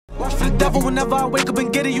devil whenever I wake up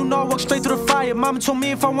and get it. You know I walk straight through the fire. Mama told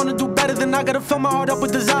me if I wanna do better, then I gotta fill my heart up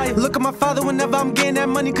with desire. Look at my father whenever I'm getting that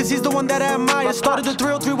money, cause he's the one that I admire. Started the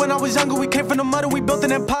 303 when I was younger. We came from the mud and we built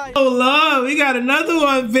an empire. Oh Lord, we got another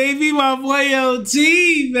one, baby. My boy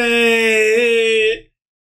OT, man.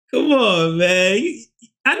 Come on, man.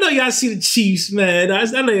 I know y'all see the Chiefs, man. I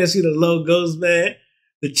know y'all see the logos, man.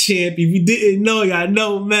 The champ. If you didn't know, y'all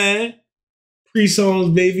know, man.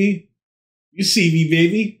 Pre-songs, baby. You see me,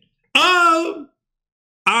 baby.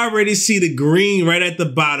 I already see the green right at the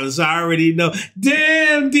bottom, so I already know.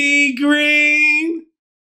 Damn, D Green.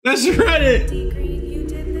 Let's run it.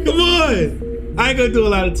 Come on. I ain't gonna do a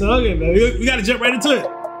lot of talking, man. We gotta jump right into it.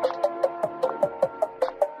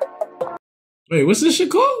 Wait, what's this shit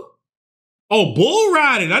called? Oh, bull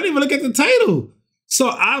riding. I didn't even look at the title. So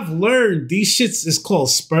I've learned these shits is called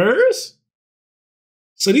spurs.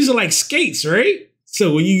 So these are like skates, right?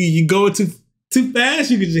 So when you go too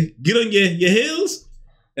fast, you can just get on your heels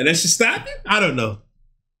and that should stop it? I don't know.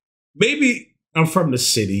 Maybe I'm from the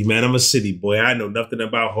city, man. I'm a city boy. I know nothing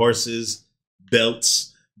about horses,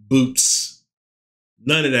 belts, boots,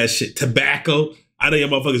 none of that shit. Tobacco. I know y'all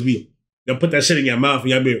motherfuckers be, y'all put that shit in your mouth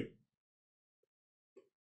and y'all be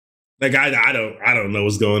like, I don't know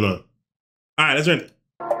what's going on. All right, let's run it.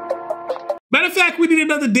 Matter of fact, we need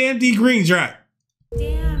another damn D Green drop.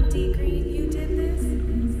 Damn, D Green, you did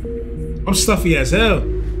this? I'm stuffy as hell.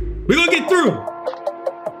 We gonna get through.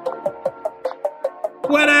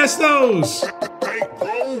 Wet ass nose.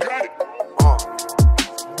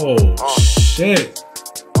 Oh shit.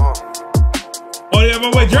 Oh yeah,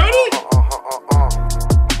 my boy DRODi?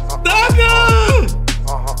 Doggo!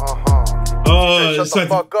 Oh, shut the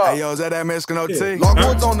fuck up. Hey, yo, is that Mexican OT?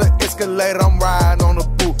 Longhorns on the escalator, I'm riding on the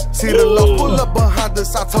boot. See the love pull up behind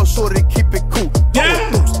us, I told shorty keep it cool.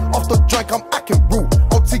 Yeah. Off the drink, I'm acting rude.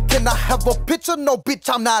 OT, can I have a picture? No,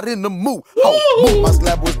 bitch, I'm not in the mood. Ho, my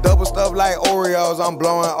slab was double stuff like Oreos. I'm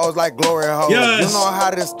blowing O's like glory hoes. Yes. You know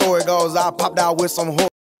how this story goes. I popped out with some hoes.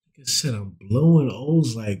 I said I'm blowing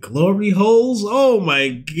O's like glory holes. Oh my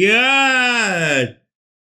God.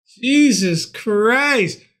 Jesus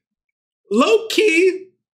Christ. Low key,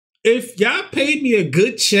 if y'all paid me a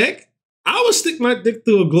good check, I would stick my dick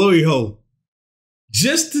through a glory hole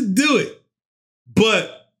just to do it.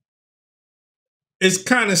 But it's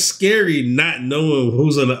kind of scary not knowing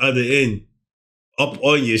who's on the other end up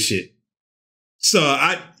on your shit. So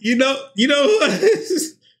you know what?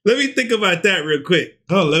 Let me think about that real quick.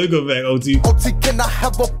 Hold on, let me go back, OT. OT, can I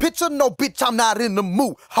have a picture? No, bitch, I'm not in the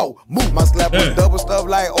mood. Ho, move. My slap was double stuff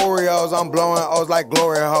like Oreos. I'm blowing O's like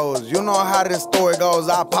glory hoes. You know how this story goes.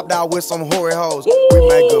 I popped out with some hoary hoes. We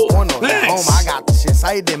make good pornos at home. I got the shit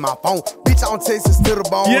saved in my phone. Bitch, I'm Texas to the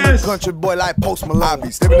bone. Yes. The country boy like Post Malone. I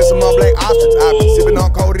be slipping in some up like ostrich. I be sipping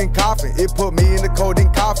on codeine coffee. It put me in the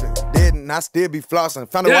codeine coffin. Didn't I still be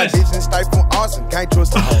flossing? Found a white bitch and stay from Austin. Can't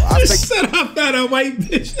trust the hoe. I said I found a white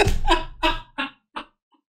bitch.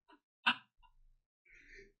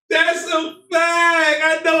 That's a fact.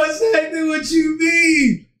 I know exactly what you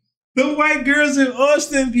mean. The white girls in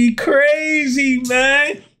Austin be crazy,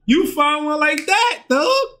 man. You find one like that, dog.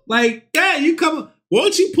 Like that. You come,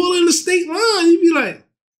 once you pull in the state line, you be like,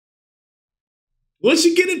 once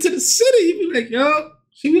you get into the city, you be like, yo,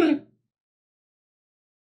 she be like,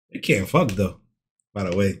 they can't fuck though, by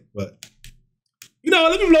the way. But, you know,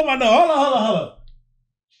 let me blow my nose. Hold on.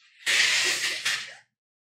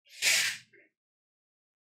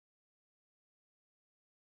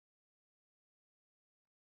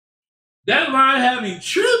 That line had me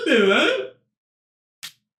tripping, man.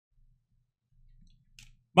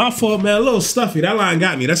 My fault, man. A little stuffy. That line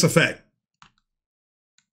got me. That's a fact.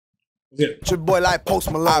 Yeah. Your boy like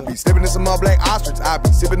Post Malone. I be slipping in some up like ostrich. I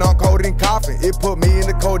be sipping on codeine coffee. It put me in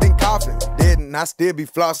the codeine coffin. Didn't I still be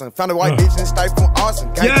flossing? Found a white bitch and stay from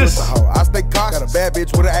Austin. Can't trust a hoe. I stay cautious. Got a bad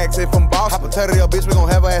bitch with an accent from Boston. Hop a tater bitch, we gon'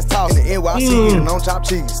 have her ass tossed. In the NYC, eating on chopped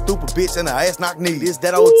cheese. Stupid bitch and her ass knock knee. This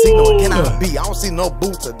that OT, no, it cannot be. I don't see no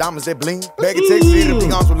boots or diamonds that bling. Bag of Texas, the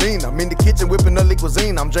big on lean. I'm in the kitchen whipping the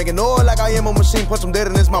cuisine. I'm drinking oil like I am a machine. Punch them dead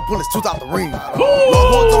and it's my pull. It's tooth out the ring.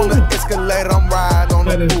 Longhorns on the escalator, I'm riding on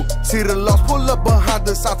the boot. See the lost, pull up behind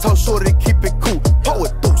us. I told shorty keep it cool. Pour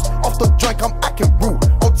it loose. Off the drink, I'm acting rude.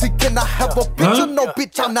 OT, can I have a picture? No,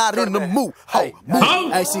 bitch, I'm not in the mood. Ho,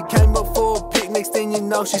 move. Hey, she came up for a pic. Next thing you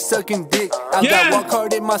know, she sucking dick. I got walk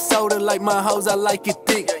hard in my soda like my hoes. I like it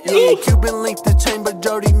thick. Yeah, Cuban link the chamber.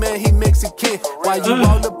 DRODi, man, he Mexican. Why you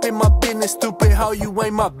all up in my business, stupid hoe? You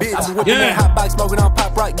ain't my bitch. I be whipping that hot box, smoking on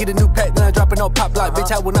pop rock. Get a new pack, then I drop it on pop block.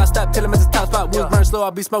 Bitch, I will not stop till I'm at the top spot. Wheels burn slow, I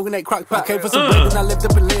be smoking that crock pot. Came for some bread, then I lift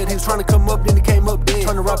up a lid. He was trying to come up, then he came up dead.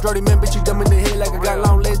 Trying to rob DRODi, man, bitch, you dumb in the head like I got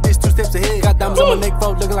long legs. This too steps ahead. Got diamonds on my neck,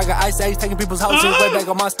 folk, looking like an ice age. Taking people's houses way back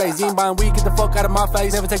on my space. You ain't buying weed, get the fuck out of my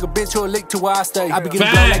face. Never take a bitch or a lick to where I stay. I be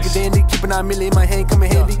getting blown like a dandy, keep an eye million in my hand,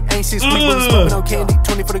 coming handy. Ain't shit sweet, but it's smoking on candy.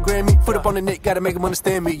 20 for the Grammy, foot up on the neck, gotta make him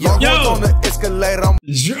understand me. Yo, on the escalator,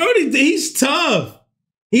 DRODi, he's tough.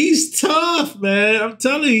 He's tough, man. I'm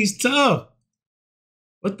telling you, he's tough.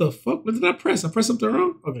 What the fuck? What did I press? I pressed something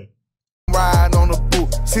wrong? Okay. Riding on the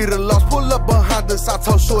boot, see the loss, pull up behind us. I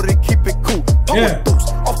told Shorty keep it cool. Yeah.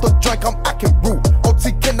 Off the drink, I'm acting rude.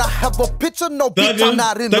 OT, can I have a picture? No, bitch, I'm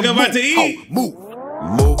not in the mood. About to eat.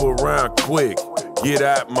 Move around quick, get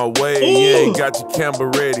out my way. Ooh. You ain't got your camera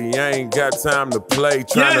ready, I ain't got time to play.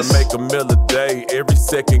 Trying to make a meal a day, every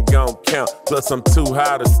second gon' count. Plus I'm too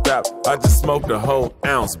high to stop, I just smoked a whole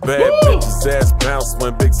ounce. Bad bitches ass bounce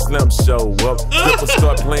when Big Slim show up. People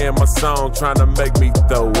start playing my song, trying to make me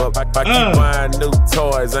throw up. I keep buying new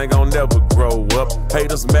toys, ain't gon' never grow up.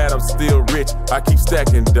 Haters mad, I'm still rich, I keep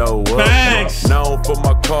stacking dough up. Thanks. Known for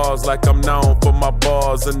my cars like I'm known for my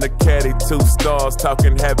bars. And the caddy 2 stars,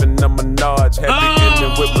 talking having a menage. Happy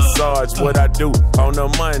ending with massage. What I do on a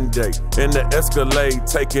Monday in the Escalade,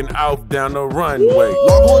 taking off down the runway.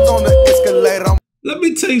 Longhorns on the escalator. Let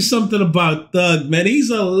me tell you something about Thug, man. He's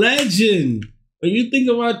a legend. When you think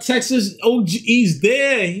about Texas, he's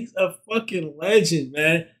there. He's a fucking legend,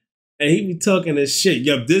 man. And he be talking this shit.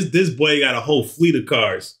 Yo, this boy got a whole fleet of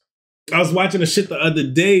cars. I was watching the shit the other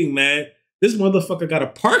day, man. This motherfucker got a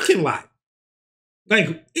parking lot. Like,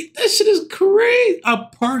 that shit is crazy. A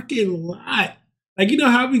parking lot. Like, you know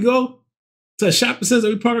how we go to a shopping center,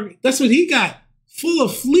 we park? That's what he got. Full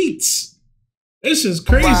of fleets. This is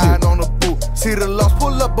crazy. Riding on the boot, see the loss,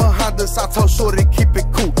 pull up behind us. I told Shorty keep it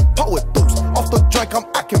cool. Poet boost, off the drink, I'm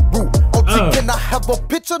acting rude. OT, can I have a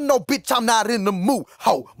picture? No, bitch, I'm not in the mood.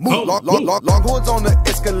 Move. Longhorns on the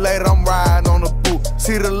escalator, I'm riding on the boot.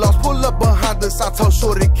 See the loss, pull up behind us. I told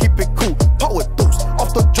Shorty keep it cool. Poet boost,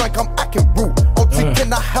 off the drink, I'm acting rude. OT,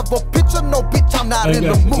 can I have a picture? No, bitch, I'm not in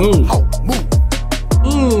the mood.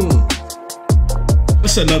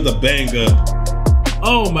 That's another banger.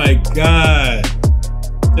 Oh my God.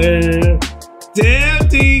 Damn,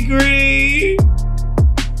 D-Green.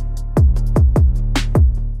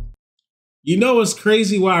 You know what's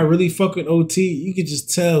crazy? Why I really fuck with OT? You can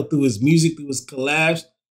just tell through his music, through his collabs,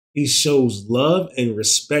 he shows love and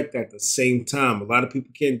respect at the same time. A lot of people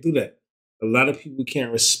can't do that. A lot of people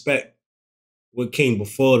can't respect what came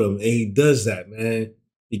before them, and he does that, man.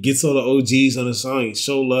 He gets all the OGs on the song. He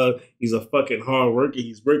show love. He's a fucking hard worker.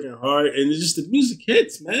 He's working hard, and it's just the music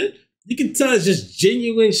hits, man. You can tell it's just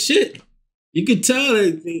genuine shit. You can tell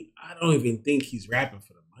that I don't even think he's rapping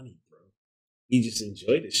for the money, bro. He just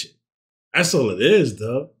enjoyed the shit. That's all it is,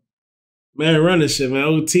 though. Man, run this shit, man.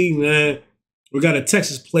 OT, man. We got a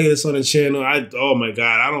Texas playlist on the channel. Oh my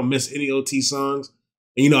God, I don't miss any OT songs.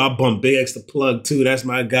 And you know, I bump Big X the Plug too. That's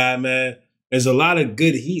my guy, man. There's a lot of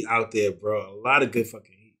good heat out there, bro. A lot of good fucking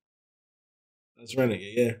heat. Let's run it,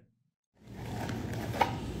 yeah.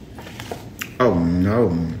 Oh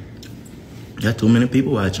no. Got too many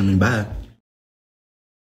people watching me. Bye.